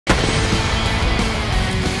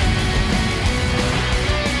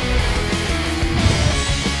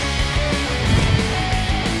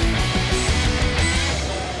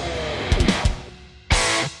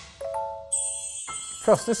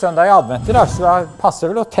første søndag i advent i dag, så da passer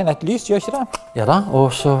det vel å tenne et lys, gjør ikke det? Ja da,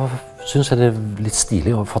 og så synes jeg det er litt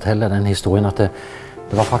stilig å fortelle den historien at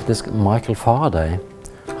det var faktisk Michael Faraday,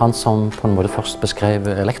 han som på en måte først beskrev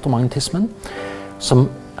elektromagnetismen, som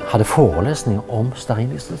hadde forelesninger om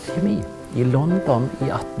stearinlysets kjemi i London i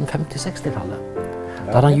 1850-60-tallet.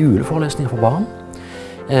 Da hadde han juleforelesninger for barn,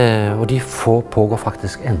 og de pågår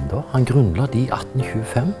faktisk enda. Han grunnla de i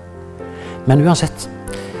 1825. Men uansett,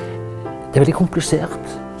 det er veldig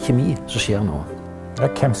komplisert kjemi som skjer nå. Ja,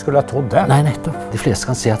 hvem skulle ha trodd det? Nei, nettopp. De fleste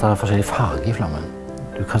kan se at det er forskjellige farger i flammen.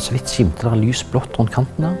 Du kan så vidt skimte det er lys blått rundt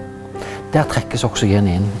kanten der. Der trekkes oksygen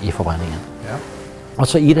inn i forbrenningen. Ja.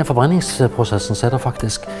 Altså i den forbrenningsprosessen så er det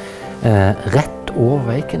faktisk rett over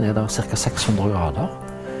veggen er det ca. 600 grader.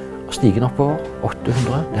 Og stiger den oppover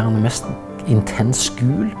 800, der er den mest intens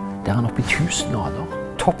gul, der er den oppe i 1000 grader.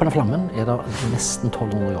 Toppen av flammen er det nesten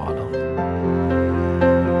 1200 grader.